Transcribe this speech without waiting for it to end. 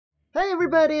Hey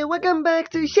everybody, welcome back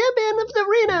to Champion of the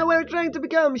Arena. We're trying to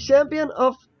become champion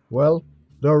of, well,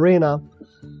 the arena.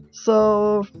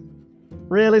 So,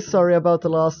 really sorry about the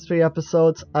last 3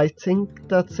 episodes. I think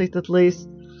that's it at least.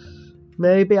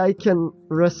 Maybe I can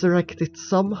resurrect it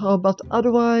somehow, but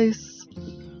otherwise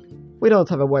we don't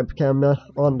have a webcam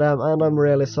on them, and I'm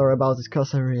really sorry about it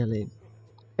because I really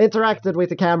interacted with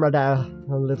the camera there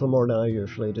a little more than I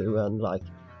usually do, and like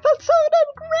felt so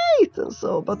damn great and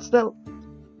so, but still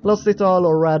lost it all,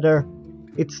 or rather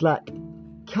it's like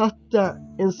cut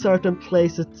in certain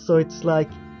places, so it's like,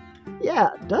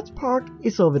 yeah, that part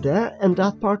is over there and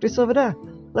that part is over there.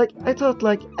 Like, I thought,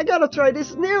 like, I gotta try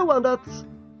this new one that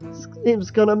seems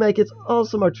gonna make it all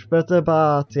so much better,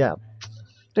 but yeah,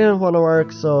 didn't wanna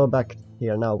work, so back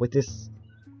here now with this.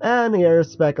 And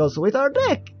here's back also with our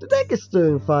deck. The deck is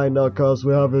doing fine now because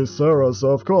we have Viserys,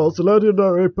 of course,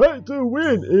 legendary pay to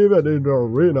win even in the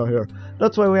arena here.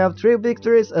 That's why we have 3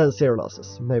 victories and 0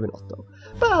 losses. Maybe not though.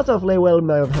 But hopefully we'll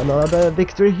have another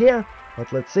victory here.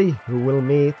 But let's see who will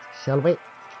meet, shall we?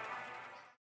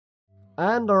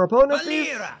 And our opponent is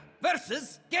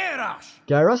versus Garrosh.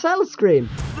 Garrosh Hellscream,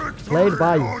 played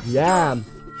by Yam.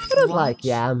 I don't like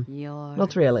Yam.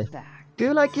 Not really. Do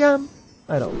you like Yam?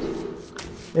 I don't.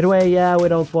 Either way, yeah, we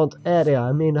don't want Eddie.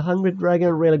 I mean, Hungry Dragon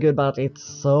really good, but it's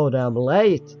so damn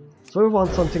late. So we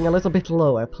want something a little bit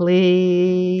lower,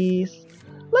 please.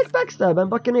 Like Backstab and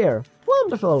Buccaneer.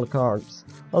 Wonderful cards.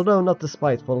 Although not the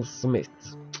Spiteful Smith.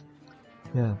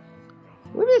 Yeah.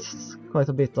 We missed quite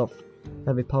a bit of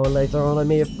heavy power later on. I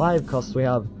mean, 5 cost we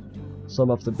have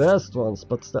some of the best ones,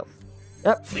 but still.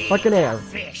 Yep, Buccaneer.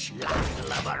 Fish,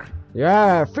 landlubber.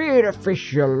 Yeah, feed a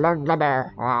fish, you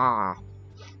landlubber. Ah.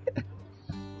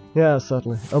 Yeah,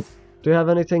 certainly. Oh, do you have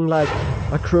anything like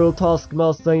a cruel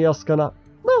taskmaster and just gonna...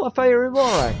 No, a fiery war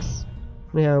axe.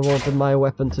 Yeah, I wanted my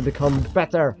weapon to become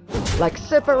better. Like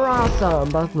super awesome,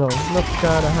 but no, not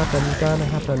gonna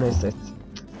happen, is it?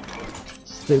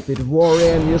 Stupid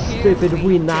warrior, you stupid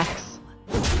wind axe.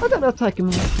 I'm gonna attack you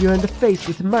in the face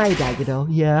with my dagger though,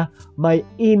 yeah. My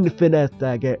infinite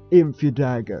dagger, Infi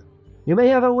dagger. You may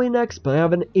have a wind axe, but I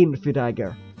have an Infi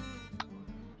dagger.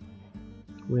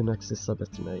 Winax is a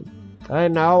better name. I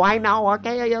know,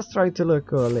 okay, I just tried to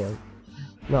look earlier.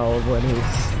 Now when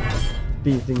he's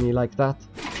beating me like that.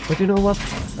 But you know what?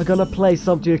 I'm gonna play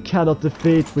something you cannot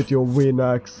defeat with your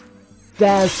Winax.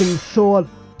 Dancing sword,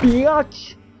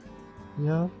 bitch!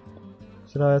 Yeah?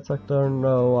 Should I attack there?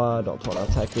 No, I don't wanna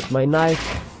attack with my knife.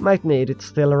 Might need it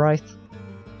still, right?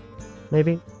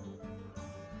 Maybe?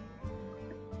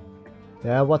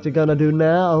 Yeah, what you gonna do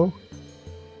now?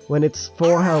 When it's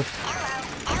 4 health.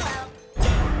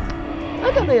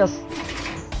 I'm gonna just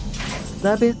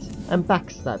stab it and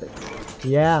backstab it.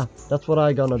 Yeah, that's what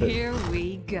I'm gonna do. Here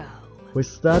we go. We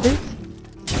stab it,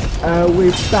 and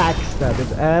we backstab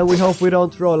it, and we hope we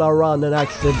don't roll around and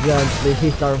accidentally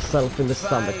hit ourselves in the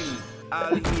stomach.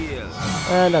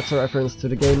 And that's a reference to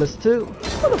the Gamers 2,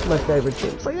 one of my favorite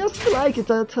games. I just like it,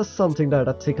 it has something there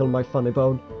that tickled my funny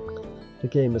bone. The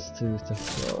Gamers 2,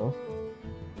 so...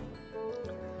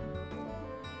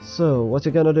 So, what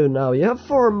you gonna do now? You have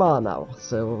 4 mana,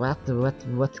 so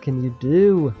what can you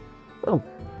do? Oh.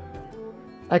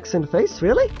 Axe in the face,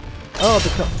 really? Oh,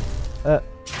 because...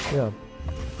 yeah.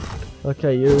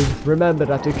 Okay, you remember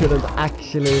that you couldn't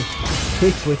actually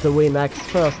hit with the wind axe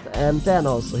first, and then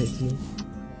also hit me.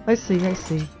 I see.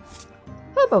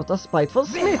 How about a Spiteful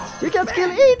Smith? You can't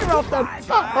kill either of them!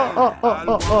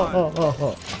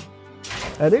 Oh.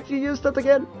 And if you use that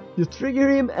again, you trigger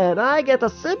him and I get a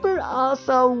super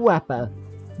awesome weapon.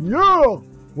 Yeah!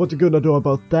 What you gonna do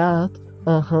about that?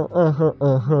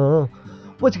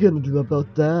 What you gonna do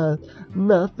about that?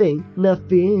 Nothing.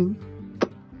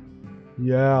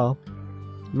 Yeah. I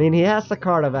mean, he has a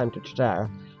card advantage there.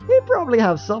 He probably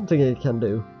has something he can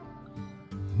do.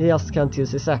 He just can't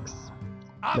use his axe.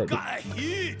 Maybe.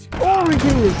 Or he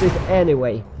can use it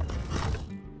anyway.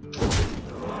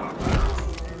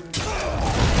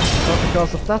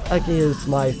 Because of that, I can use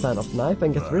my fan of knife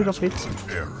and get rid of it.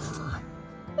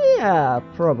 Yeah,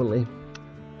 probably.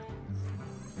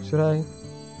 Should I?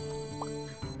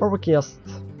 Or we can just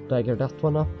dagger that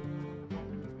one up.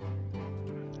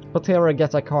 But here I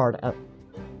get a card,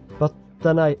 but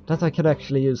then I can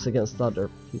actually use against other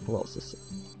people also. So.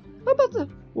 How about the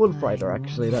Wolf Rider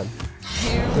actually then?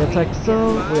 We attack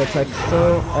so,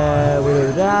 we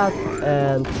do that,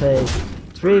 and take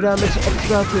 3 damage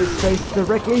extra to his face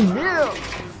directly here!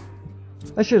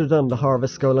 I should have done the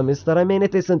Harvest Golem instead. I mean,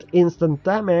 it isn't instant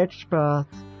damage, but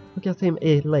look at him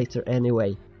later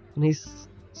anyway. And he's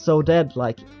so dead,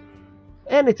 like,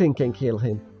 anything can kill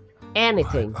him.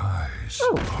 Anything. Oh.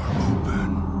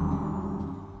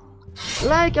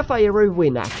 like a fiery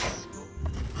wind axe.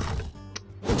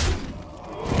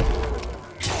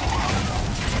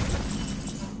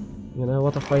 You know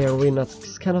what a fiery wind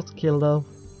axe cannot kill though?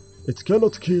 It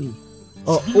cannot kill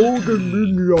a ogre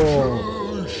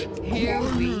minion! Here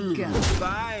we go.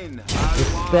 Fine. The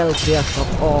stealthiest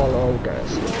of all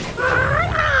ogres.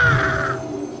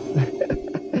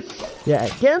 Yeah, I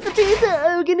can't defeat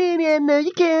the ogre minion, no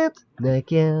you can't! No you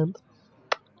can't.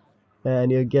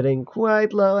 And you're getting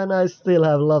quite low and I still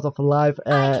have a lot of life,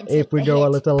 and if we go a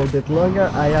little bit longer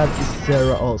I have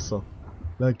Sarah also.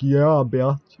 Like yeah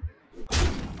bitch.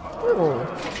 Oh.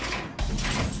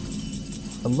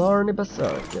 A Marnie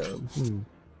Berserker.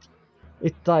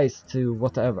 It dies to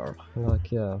whatever.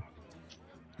 Like yeah.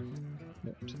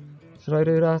 Should I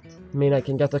do that? I mean I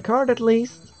can get a card at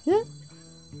least. Yeah.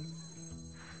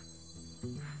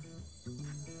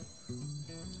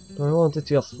 Do I want it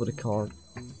just for the card?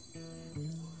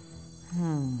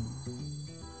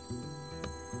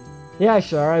 Yeah,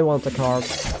 sure, I want a card.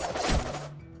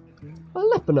 A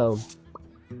Lepinome.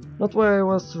 Not what I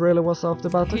was after,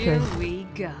 but okay. Here we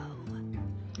go.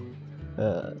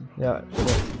 Yeah,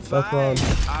 that one,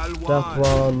 that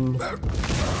one. Do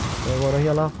I want to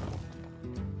heal up?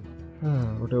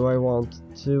 Or do I want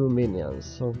 2 minions?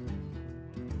 So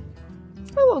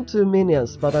I want 2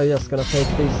 minions, but I'm just gonna take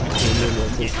these 2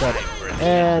 minions instead.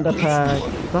 And attack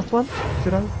that one,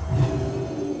 should I?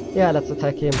 Yeah, let's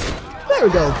attack him. There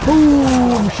we go!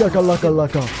 Boom!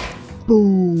 Shakalaka-laka!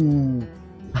 Boom!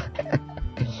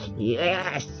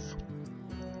 Yes!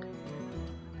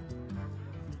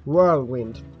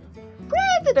 Whirlwind.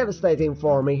 Pretty devastating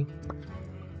for me.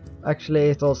 Actually,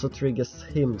 it also triggers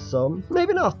him some.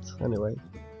 Maybe not, anyway.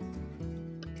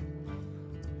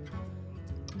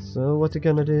 So, what you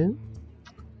gonna do?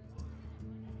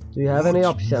 Do you have any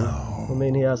option? I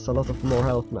mean, he has a lot of more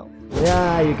health now.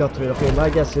 Yeah, you got rid of him. I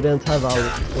guess you didn't have our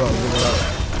Whirlwind.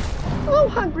 Oh,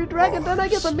 Hungry Dragon, then I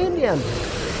get a minion!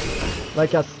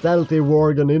 Like a stealthy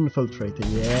Worgen infiltrating.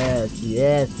 Yes,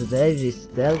 yes, very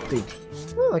stealthy.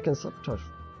 Oh, I can sabotage.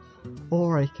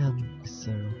 Or I can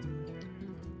 0.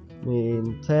 I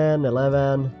mean, 10,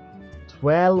 11,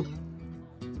 12.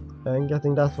 And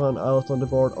getting that one out on the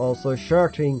board also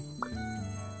shirting.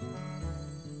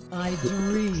 I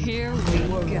dream. Here we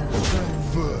go.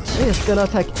 He's gonna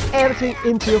attack everything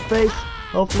into your face.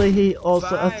 Hopefully he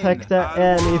also attacked that,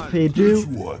 and if he do,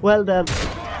 well then,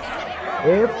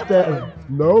 if the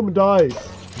gnome dies,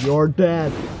 you're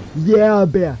dead. Yeah,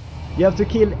 bear. You have to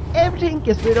kill everything,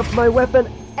 get rid of my weapon,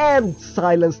 and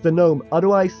silence the gnome.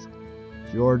 Otherwise,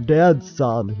 you're dead,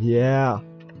 son. Yeah.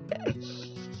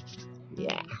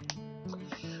 Yeah.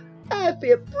 I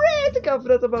feel pretty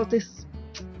confident about this.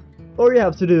 Or you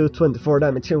have to do 24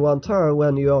 damage in 1 turn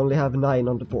when you only have 9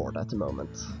 on the board at the moment.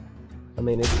 I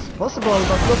mean, it's possible,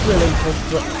 but not really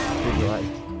constructed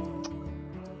right.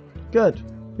 Good,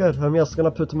 good. I'm just gonna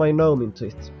put my gnome into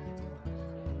it.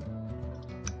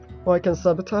 Or I can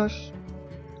sabotage.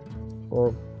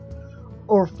 Or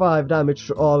 5 damage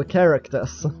to all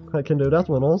characters. I can do that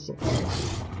one also.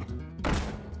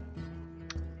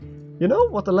 You know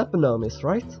what a Lepinome is,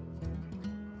 right?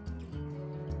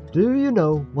 Do you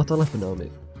know what a Lepinome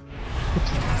is?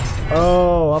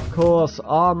 Oh, of course,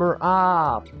 armor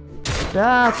up!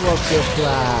 That was your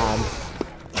plan!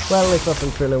 Well, it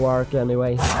doesn't really work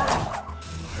anyway.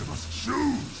 I must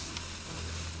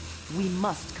choose. We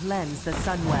must cleanse the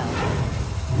Sunwell.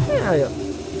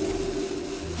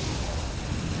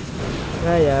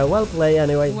 Yeah, well played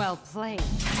anyway. Well played.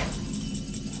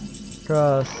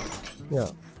 Cause,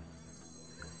 yeah.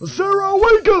 Sarah,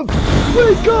 wake up!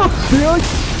 Wake up,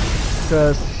 bitch!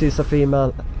 Cause she's a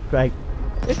female. Right.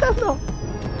 Is that not?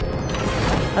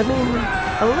 I mean,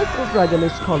 a little dragon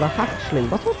is called a hatchling,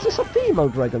 but what is a female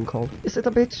dragon called? Is it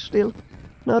a bitch still?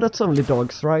 No, that's only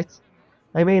dogs, right?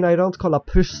 I mean, I don't call a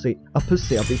pussy a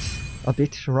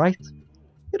bitch, right?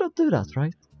 You don't do that,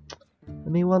 right? I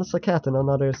mean, one is a cat and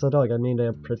another is a dog. I mean,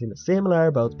 they're pretty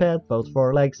similar, both pet, both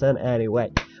 4 legs, and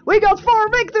anyway. We got 4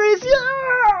 victories! Yeah!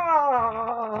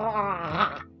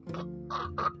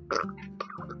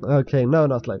 Okay, no,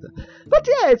 not like that. But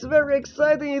yeah, it's very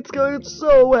exciting. It's going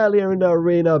so well here in the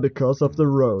arena because of the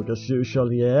road, as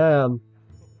usual. Yeah,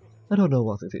 I don't know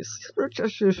what it is. It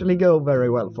just usually go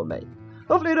very well for me.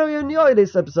 Hopefully you enjoyed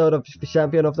this episode of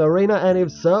Champion of the Arena, and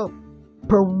if so,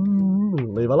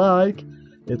 boom, leave a like.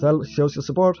 It shows your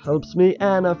support, helps me,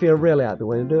 and I feel really happy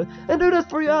when you do it. And do that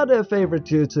for your other favorite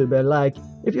YouTuber. Like,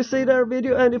 if you see their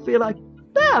video and you feel like,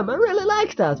 damn, I really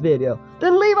like that video,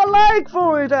 then leave a like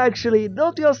for it actually.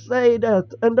 Don't just say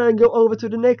that and then go over to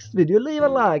the next video. Leave a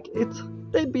like.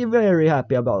 They'd be very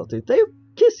happy about it. They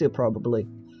kiss you probably.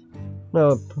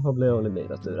 No, probably only me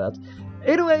that do that.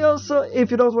 Anyway, also,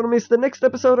 if you don't want to miss the next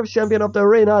episode of Champion of the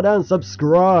Arena, then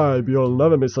subscribe. You'll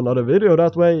never miss another video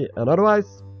that way. And otherwise,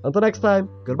 until next time,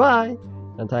 goodbye,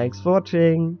 and thanks for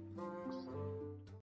watching.